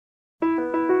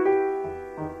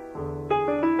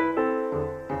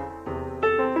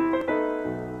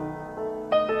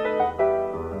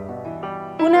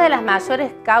Una de las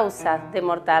mayores causas de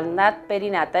mortandad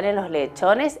perinatal en los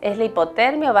lechones es la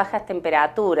hipotermia o bajas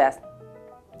temperaturas.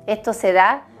 Esto se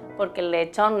da porque el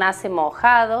lechón nace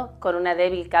mojado, con una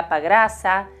débil capa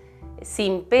grasa,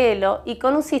 sin pelo y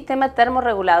con un sistema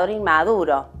termorregulador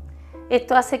inmaduro.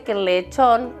 Esto hace que el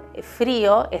lechón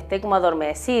frío esté como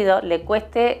adormecido, le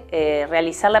cueste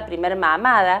realizar la primera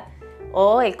mamada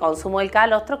o el consumo del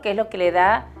calostro, que es lo que le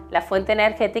da la fuente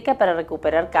energética para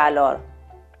recuperar calor.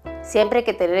 Siempre hay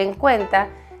que tener en cuenta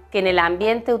que en el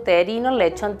ambiente uterino el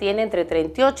lechón tiene entre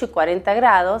 38 y 40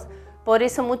 grados, por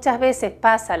eso muchas veces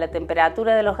pasa la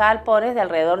temperatura de los galpones de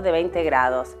alrededor de 20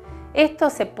 grados.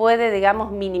 Esto se puede,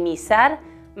 minimizar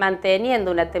manteniendo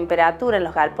una temperatura en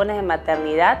los galpones de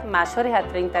maternidad mayores a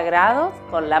 30 grados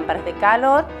con lámparas de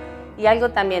calor, y algo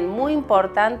también muy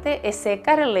importante es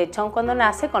secar el lechón cuando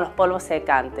nace con los polvos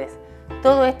secantes.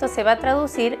 Todo esto se va a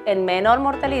traducir en menor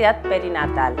mortalidad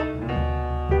perinatal.